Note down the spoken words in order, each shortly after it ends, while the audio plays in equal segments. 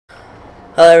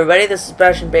Hello everybody, this is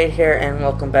Bastion Bait here, and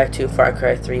welcome back to Far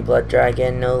Cry 3 Blood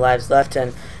Dragon, no lives left.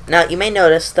 And now, you may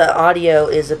notice the audio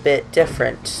is a bit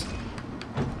different.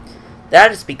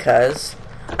 That is because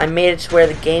I made it to where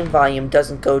the game volume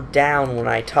doesn't go down when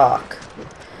I talk.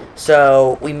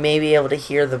 So, we may be able to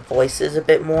hear the voices a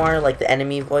bit more, like the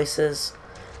enemy voices,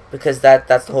 because that's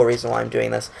the whole reason why I'm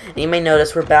doing this. And you may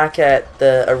notice we're back at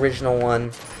the original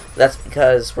one. That's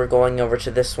because we're going over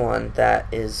to this one that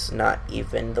is not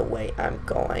even the way I'm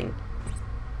going.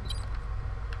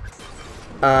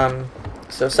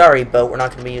 So sorry, boat, we're not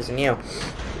going to be using you.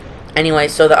 Anyway,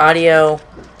 so the audio,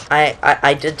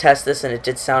 I did test this and it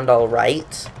did sound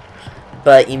alright.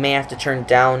 But you may have to turn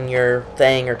down your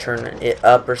thing or turn it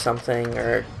up or something,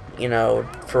 or, you know,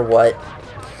 for what.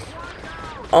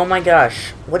 Oh my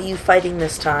gosh, what are you fighting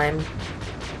this time?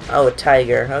 Oh, a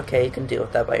tiger. Okay, you can deal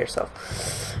with that by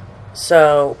yourself.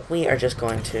 So, we are just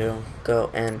going to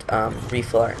go and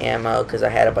refill our ammo, because I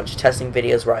had a bunch of testing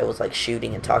videos where I was like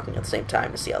shooting and talking at the same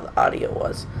time to see how the audio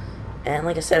was. And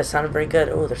like I said, it sounded very good.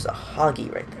 Oh, there's a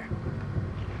hoggy right there.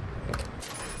 Okay.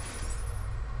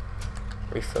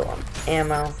 Refill on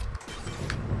ammo.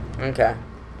 Okay.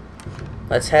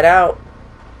 Let's head out.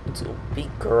 It'll be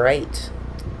great.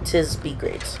 'Tis be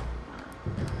great.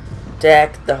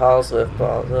 Deck the halls with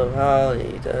balls of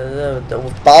holly.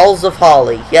 With balls of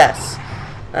holly. Yes.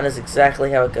 That is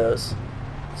exactly how it goes.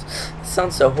 It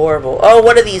sounds so horrible. Oh,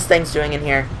 what are these things doing in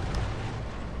here?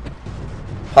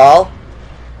 Paul?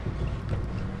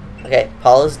 Okay,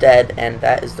 Paul is dead, and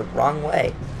that is the wrong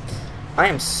way. I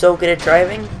am so good at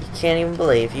driving, you can't even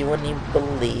believe. You wouldn't even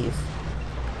believe.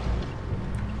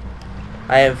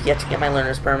 I have yet to get my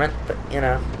learner's permit, but, you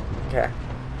know. Okay.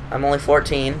 I'm only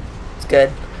 14. It's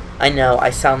good. I know, I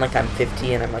sound like I'm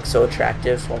 50 and I'm like so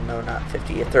attractive. Well, no, not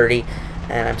 50, 30.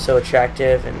 And I'm so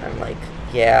attractive and I'm like,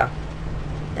 yeah.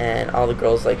 And all the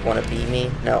girls like want to be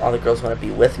me. No, all the girls want to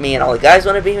be with me and all the guys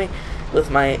want to be me with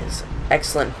my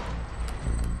excellent...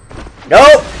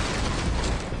 Nope!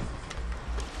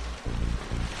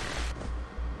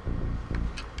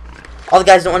 All the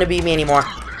guys don't want to be me anymore.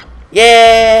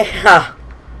 Yeah!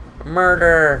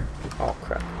 Murder! Oh,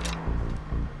 crap.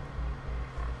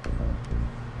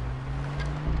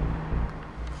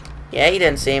 Yeah, he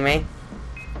didn't see me.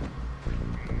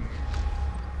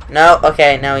 No,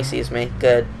 okay, now he sees me.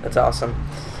 Good, that's awesome.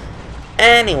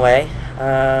 Anyway,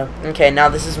 okay, now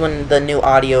this is when the new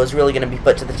audio is really going to be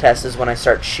put to the test, is when I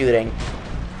start shooting.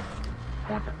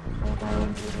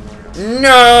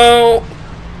 No!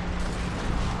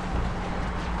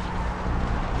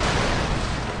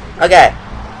 Okay,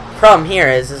 problem here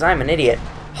is I'm an idiot.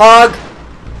 Hog!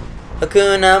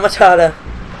 Hakuna Matata.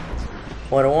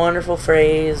 What a wonderful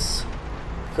phrase.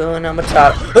 Hakuna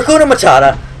Matata. Hakuna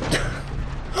Matata!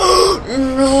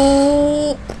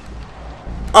 No!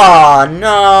 Aw,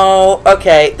 no!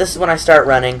 Okay, this is when I start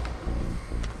running.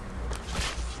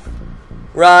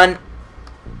 Run!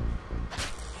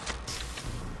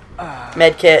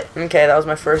 Medkit. Okay, that was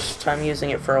my first time using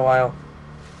it for a while.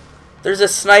 There's a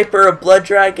sniper, a blood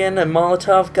dragon, a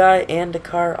Molotov guy, and a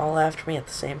car all after me at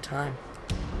the same time.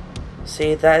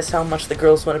 See, that is how much the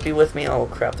girls want to be with me. Oh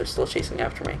crap, they're still chasing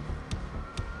after me.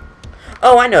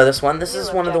 Oh, I know this one. This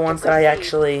is one of the ones that I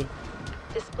actually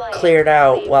cleared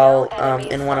out while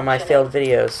in one of my failed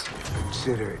videos.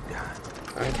 Consider it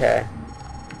done. Okay.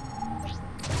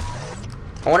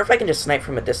 I wonder if I can just snipe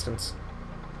from a distance.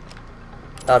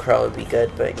 That'll probably be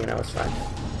good, but you know, it's fine.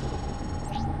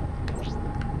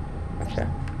 Okay.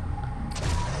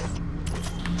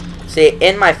 See,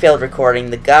 in my failed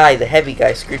recording, the heavy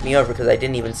guy, screwed me over because I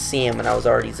didn't even see him and I was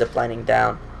already ziplining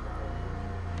down.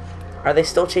 Are they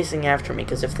still chasing after me?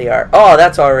 Because if they are... Oh,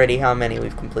 that's already how many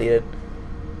we've completed.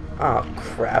 Oh,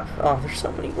 crap. Oh, there's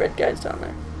so many red guys down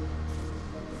there.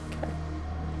 Okay.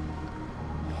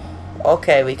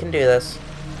 Okay, we can do this.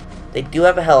 They do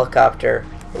have a helicopter,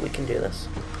 but we can do this.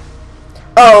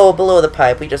 Oh, below the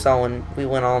pipe. We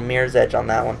went all Mirror's Edge on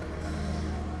that one.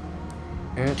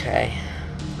 Okay.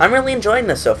 I'm really enjoying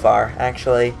this so far,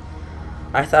 actually.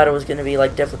 I thought it was going to be,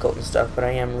 like, difficult and stuff, but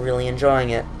I am really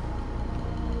enjoying it.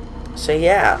 So,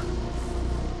 yeah.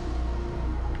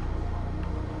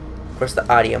 Of course,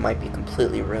 the audio might be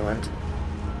completely ruined,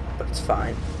 but it's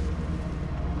fine.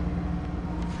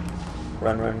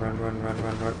 Run, run, run, run, run,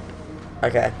 run, run.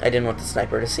 Okay, I didn't want the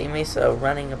sniper to see me, so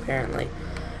running, apparently,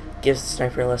 gives the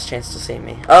sniper less chance to see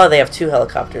me. Oh, they have 2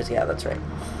 helicopters. Yeah, that's right.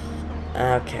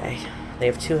 Okay. They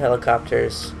have 2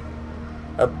 helicopters,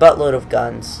 a buttload of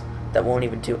guns that won't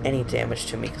even do any damage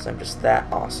to me because I'm just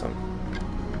that awesome.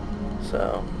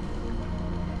 So,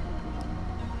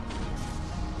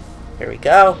 here we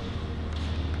go.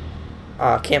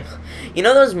 Aw, can't... You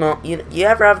know those you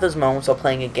ever have those moments while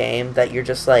playing a game that you're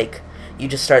just like... You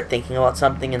just start thinking about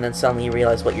something and then suddenly you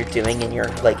realize what you're doing and you're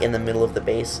like in the middle of the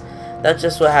base? That's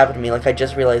just what happened to me. Like I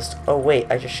just realized, oh wait,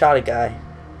 I just shot a guy.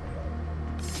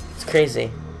 It's crazy.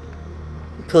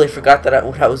 I completely forgot that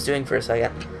what I was doing for a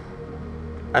second.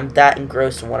 I'm that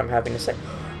engrossed in what I'm having to say.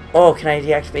 Oh, can I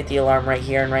deactivate the alarm right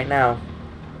here and right now?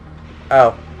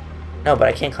 Oh. No, but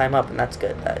I can't climb up, and that's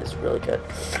good. That is really good.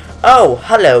 Oh,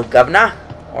 hello, Governor.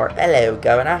 Or hello,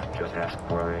 Governor. Just ask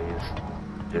where he is.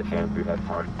 It can't be that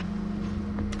hard.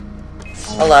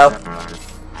 Hello.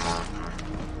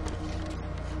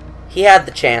 He had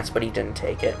the chance, but he didn't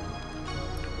take it.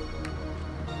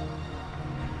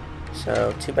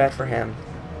 So, too bad for him.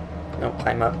 No,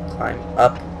 climb up, climb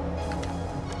up.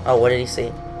 Oh, what did he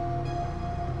see?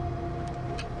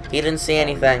 He didn't see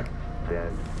anything.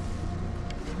 Dead.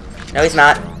 No, he's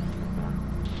not.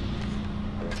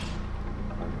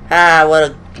 Ah, what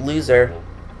a loser.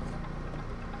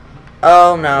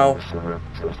 Oh, no.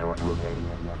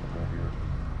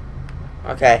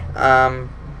 Okay,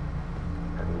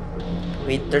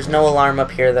 there's no alarm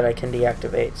up here that I can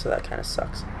deactivate, so that kind of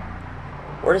sucks.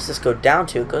 Where does this go down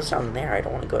to? It goes down there. I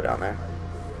don't want to go down there.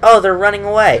 Oh, they're running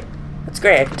away. That's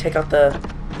great. I can take out the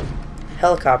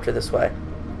helicopter this way.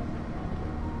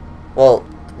 Well,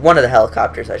 one of the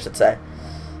helicopters, I should say.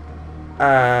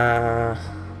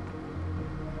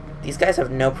 These guys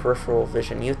have no peripheral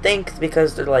vision. You'd think,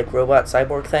 because they're like robot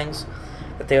cyborg things,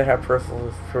 that they would have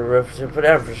peripheral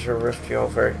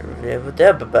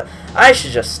but I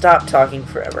should just stop talking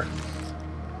forever.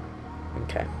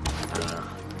 Okay.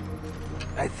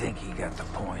 I think he got the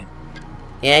point.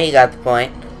 Yeah, he got the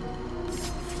point.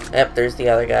 Yep, there's the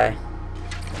other guy.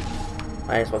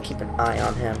 Might as well keep an eye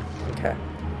on him. Okay.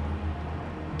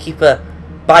 Keep a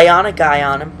bionic eye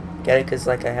on him. Get it? Because,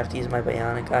 like, I have to use my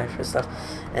bionic eye for stuff.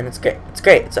 And it's great. It's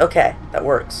great. It's okay. That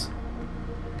works.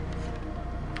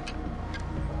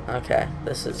 Okay.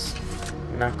 This is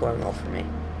not going well for me.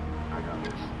 I got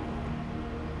this.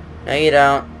 No, you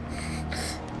don't.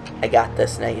 I got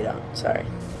this. No, you don't. Sorry.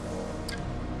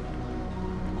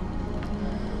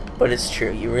 But it's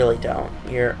true. You really don't.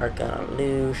 You are gonna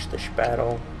lose this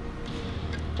battle.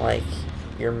 Like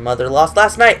your mother lost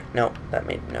last night. No, that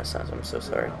made no sense. I'm so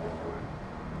sorry.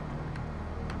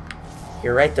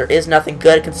 You're right. There is nothing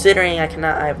good, considering I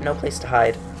have no place to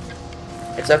hide.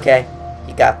 It's okay.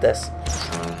 You got this.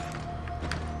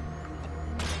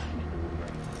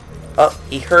 Oh,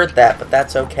 he heard that, but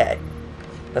that's okay.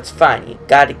 That's fine. You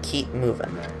gotta keep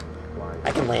moving.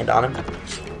 I can land on him.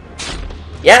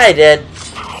 Yeah, I did.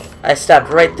 I stopped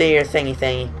right there, your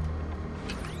thingy.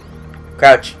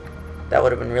 Crouch. That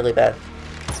would have been really bad.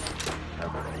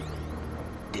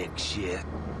 Dick shit.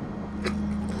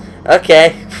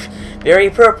 Okay. Very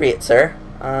appropriate, sir.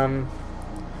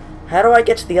 How do I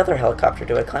get to the other helicopter?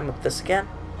 Do I climb up this again?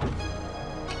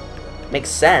 Makes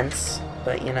sense,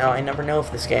 but you know, I never know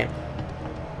with this game.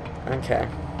 Okay.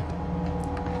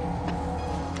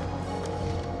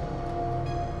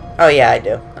 Oh yeah, I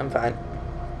do. I'm fine.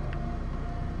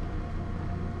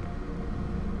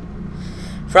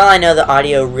 For all I know, the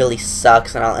audio really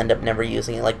sucks, and I'll end up never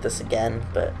using it like this again,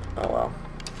 but oh well.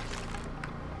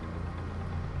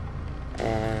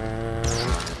 And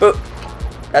boop.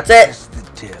 That's it. That's the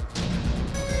tip.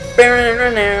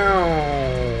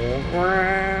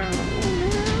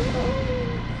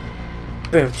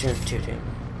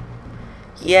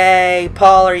 Yay,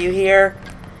 Paul, are you here?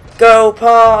 Go,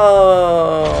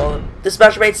 Paul!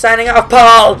 Dispatcher mate signing off,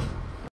 Paul!